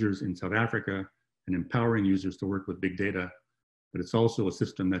users in South Africa and empowering users to work with big data, but it's also a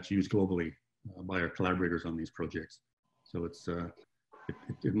system that's used globally by our collaborators on these projects. So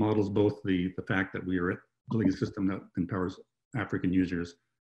it models both the fact that we are building a system that empowers African users,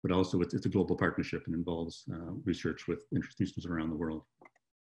 but also it's a global partnership and involves research with institutions around the world.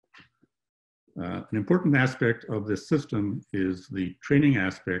 An important aspect of this system is the training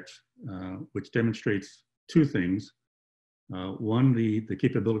aspect, which demonstrates two things. One, the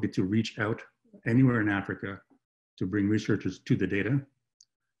capability to reach out anywhere in Africa to bring researchers to the data,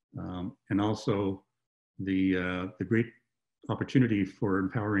 and also the great opportunity for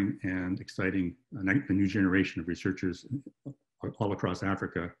empowering and exciting a new generation of researchers all across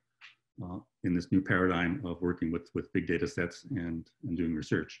Africa in this new paradigm of working with big data sets and doing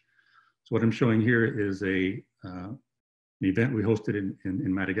research. So what I'm showing here is an event we hosted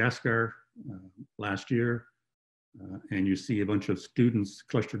in Madagascar last year. And you see a bunch of students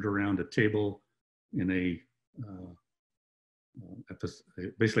clustered around a table in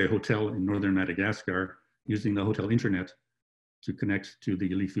basically a hotel in northern Madagascar, using the hotel internet to connect to the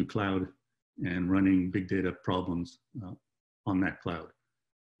ILIFU cloud and running big data problems on that cloud.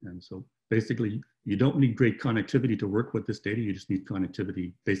 And so basically, you don't need great connectivity to work with this data. You just need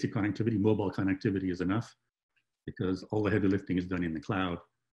connectivity, basic connectivity. Mobile connectivity is enough because all the heavy lifting is done in the cloud.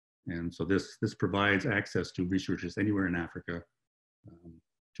 And so this provides access to researchers anywhere in Africa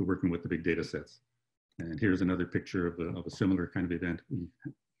to working with the big data sets. And here's another picture of a similar kind of event we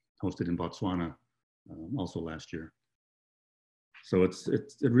hosted in Botswana also last year. So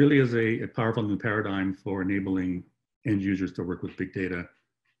it really is a powerful new paradigm for enabling end users to work with big data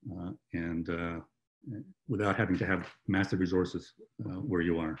and without having to have massive resources where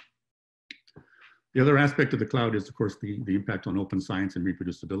you are. The other aspect of the cloud is, of course, the impact on open science and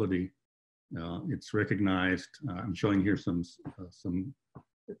reproducibility. It's recognized. I'm showing here some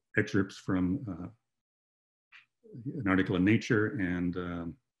excerpts from an article in Nature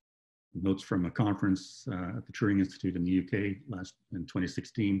and notes from a conference at the Turing Institute in the UK in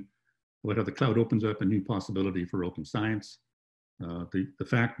 2016, about how the cloud opens up a new possibility for open science. The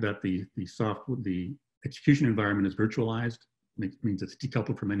fact that the execution environment is virtualized means it's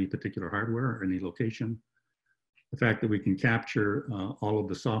decoupled from any particular hardware or any location. The fact that we can capture all of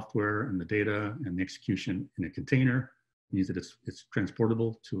the software and the data and the execution in a container means that it's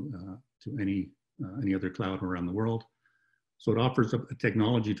transportable to any other cloud around the world. So it offers a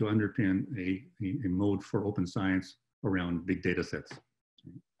technology to underpin a mode for open science around big data sets.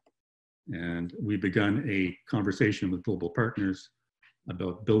 And we've begun a conversation with global partners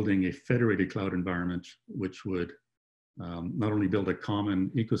about building a federated cloud environment, which would not only build a common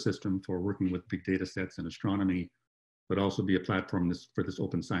ecosystem for working with big data sets and astronomy, but also be a platform for this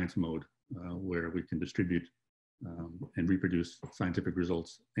open science mode where we can distribute and reproduce scientific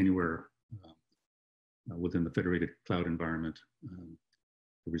results anywhere within the federated cloud environment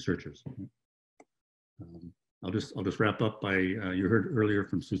for researchers. I'll just wrap up by, you heard earlier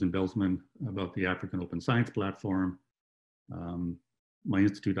from Susan Veldsman about the African Open Science Platform. My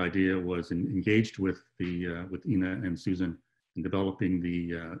institute idea was engaged with Ina and Susan in developing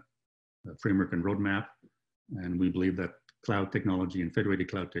the framework and roadmap. And we believe that cloud technology and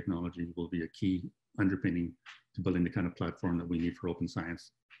federated cloud technology will be a key underpinning to building the kind of platform that we need for open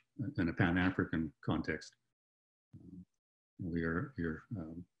science in a Pan-African context. We are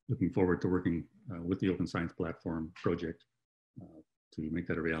looking forward to working with the Open Science Platform project to make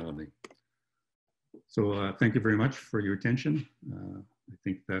that a reality. So thank you very much for your attention. I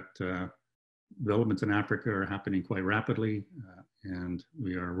think that developments in Africa are happening quite rapidly, and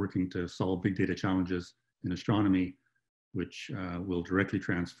we are working to solve big data challenges in astronomy, which will directly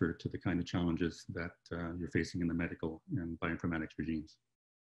transfer to the kind of challenges that you're facing in the medical and bioinformatics regimes.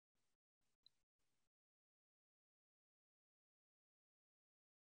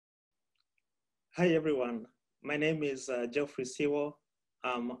 Hi, everyone. My name is Geoffrey Siwo.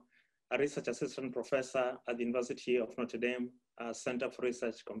 I'm a research assistant professor at the University of Notre Dame Center for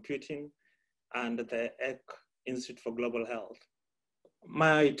Research Computing and the Institute for Global Health.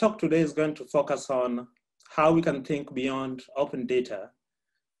 My talk today is going to focus on how we can think beyond open data,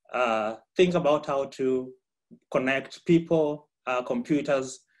 think about how to connect people,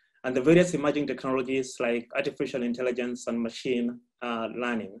 computers, and the various emerging technologies like artificial intelligence and machine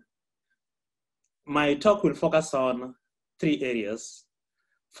learning. My talk will focus on 3 areas.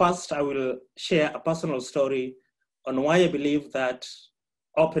 First, I will share a personal story on why I believe that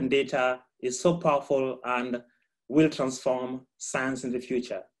open data is so powerful and will transform science in the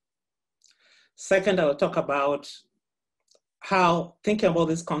future. Second, I will talk about how thinking about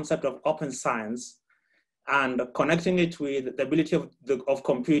this concept of open science and connecting it with the ability of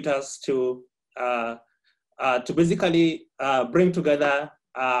computers to basically bring together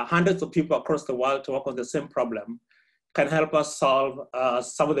hundreds of people across the world to work on the same problem can help us solve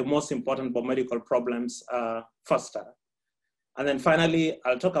some of the most important biomedical problems faster. And then finally,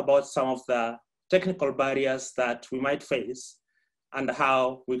 I'll talk about some of the technical barriers that we might face and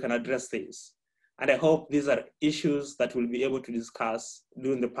how we can address these. And I hope these are issues that we'll be able to discuss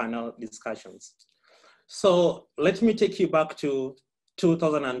during the panel discussions. So let me take you back to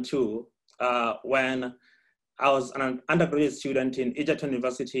 2002 when I was an undergraduate student in Egerton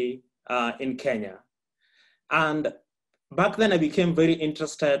University in Kenya. And back then I became very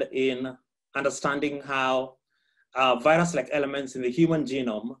interested in understanding how virus-like elements in the human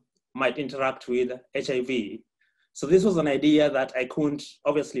genome might interact with HIV. So this was an idea that I couldn't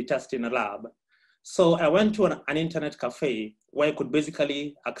obviously test in a lab. So I went to an internet cafe where I could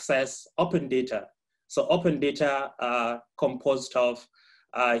basically access open data. So open data composed of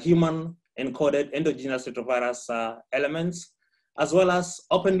human encoded endogenous retrovirus elements, as well as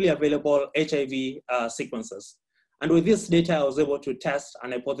openly available HIV sequences. And with this data, I was able to test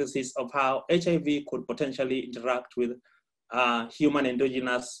an hypothesis of how HIV could potentially interact with human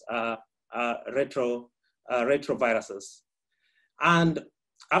endogenous retroviruses. And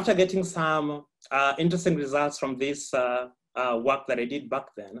after getting some interesting results from this work that I did back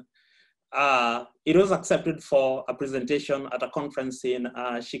then, it was accepted for a presentation at a conference in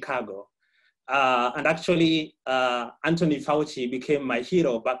Chicago. And actually, Anthony Fauci became my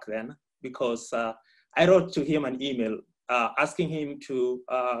hero back then because I wrote to him an email asking him to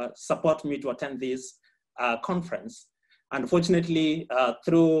support me to attend this conference. Unfortunately,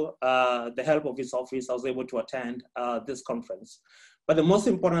 through the help of his office, I was able to attend this conference. But the most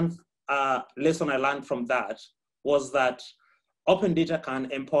important lesson I learned from that was that open data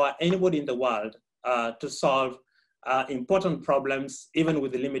can empower anybody in the world to solve important problems, even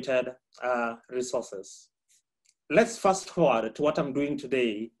with limited resources. Let's fast forward to what I'm doing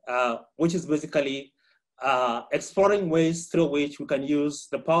today, which is basically exploring ways through which we can use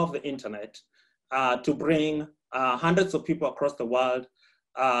the power of the internet to bring hundreds of people across the world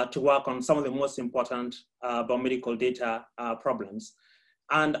to work on some of the most important biomedical data problems.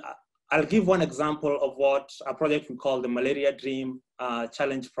 And I'll give one example of what a project we call the Malaria Dream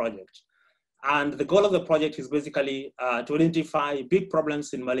Challenge Project. And the goal of the project is basically to identify big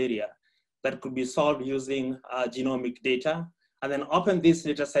problems in malaria that could be solved using genomic data, and then open these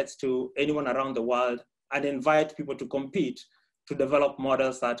data sets to anyone around the world and invite people to compete to develop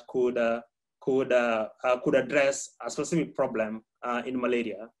models that could address a specific problem in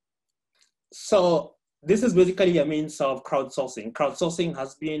malaria. So this is basically a means of crowdsourcing. Crowdsourcing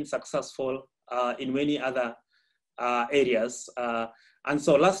has been successful in many other areas. And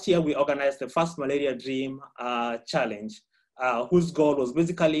so last year we organized the first Malaria Dream Challenge, whose goal was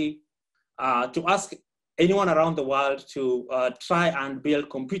basically to ask anyone around the world to try and build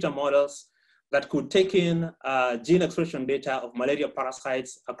computer models that could take in gene expression data of malaria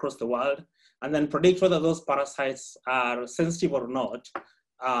parasites across the world, and then predict whether those parasites are sensitive or not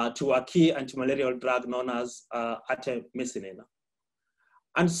to a key antimalarial drug known as artemisinin.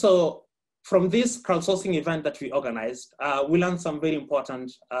 And so from this crowdsourcing event that we organized, we learned some very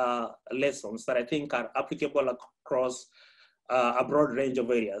important lessons that I think are applicable across a broad range of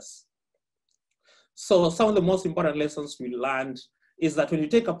areas. So some of the most important lessons we learned is that when you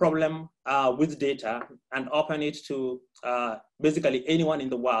take a problem with data and open it to basically anyone in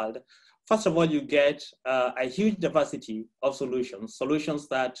the world, first of all, you get a huge diversity of solutions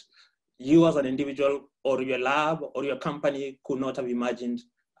that you as an individual or your lab or your company could not have imagined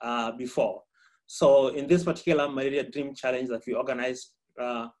before. So in this particular Malaria Dream Challenge that we organized,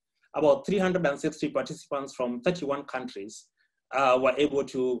 about 360 participants from 31 countries were able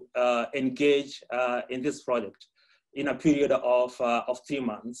to engage in this project in a period of 3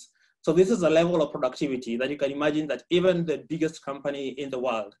 months. So this is a level of productivity that you can imagine that even the biggest company in the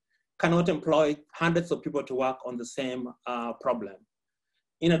world cannot employ hundreds of people to work on the same problem.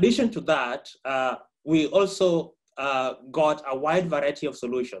 In addition to that, we also got a wide variety of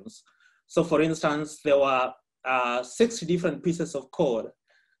solutions. So for instance, there were 60 different pieces of code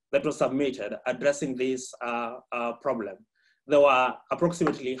that were submitted addressing this problem. There were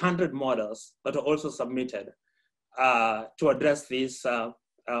approximately 100 models that were also submitted to address this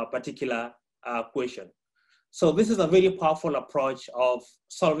particular question. So this is a very powerful approach of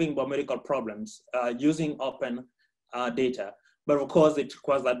solving biomedical problems using open data. But of course, it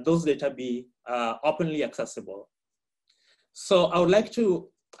requires that those data be openly accessible. So I would like to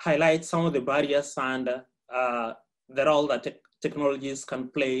highlight some of the barriers and the role that technologies can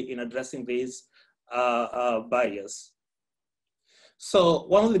play in addressing these barriers. So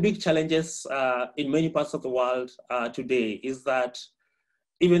one of the big challenges in many parts of the world today is that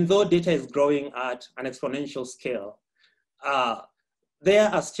even though data is growing at an exponential scale, there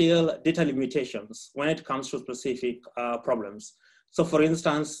are still data limitations when it comes to specific problems. So for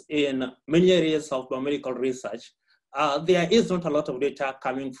instance, in many areas of biomedical research, there is not a lot of data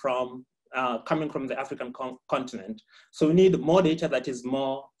coming from the African continent. So we need more data that is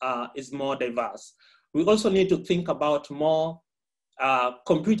more diverse. We also need to think about more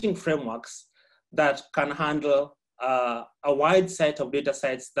computing frameworks that can handle a wide set of data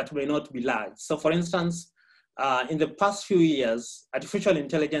sets that may not be large. So for instance, in the past few years, artificial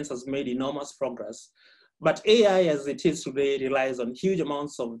intelligence has made enormous progress, but AI as it is today relies on huge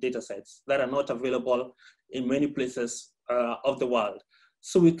amounts of data sets that are not available in many places of the world.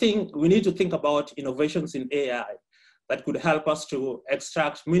 So we need to think about innovations in AI that could help us to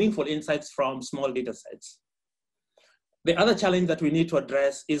extract meaningful insights from small data sets. The other challenge that we need to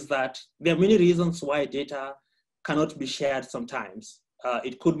address is that there are many reasons why data cannot be shared sometimes.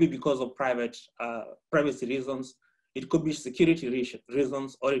 It could be because of privacy reasons, it could be security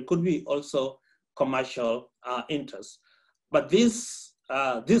reasons, or it could be also commercial interests. But these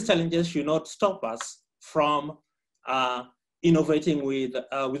challenges should not stop us from innovating with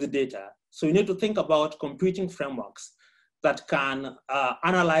the data. So we need to think about computing frameworks that can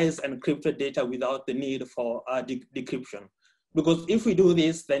analyze encrypted data without the need for decryption. Because if we do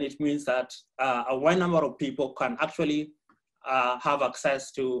this, then it means that a wide number of people can actually have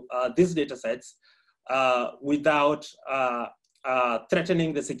access to these data sets without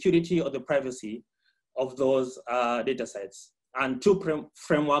threatening the security or the privacy of those data sets. And two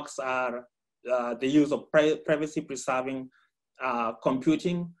frameworks are the use of privacy-preserving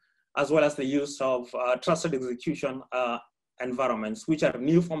computing, as well as the use of trusted execution environments, which are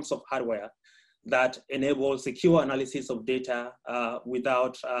new forms of hardware that enable secure analysis of data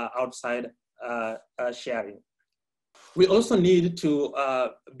without outside sharing. We also need to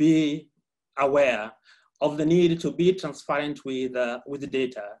be aware of the need to be transparent with the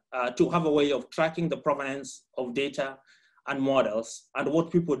data, to have a way of tracking the provenance of data and models and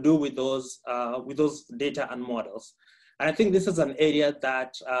what people do with those data and models. And I think this is an area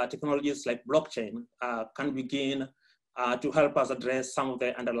that technologies like blockchain can begin to help us address some of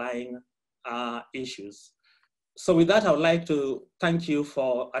the underlying issues. So with that, I would like to thank you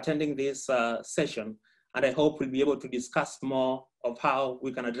for attending this session. And I hope we'll be able to discuss more of how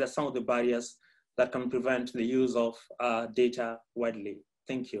we can address some of the barriers that can prevent the use of data widely.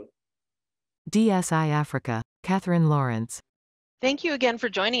 Thank you. DSI Africa, Catherine Lawrence. Thank you again for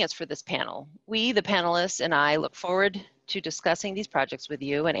joining us for this panel. We, the panelists, and I look forward to discussing these projects with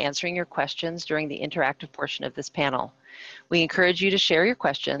you and answering your questions during the interactive portion of this panel. We encourage you to share your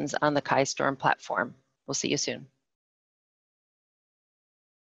questions on the Chi-Storm platform. We'll see you soon.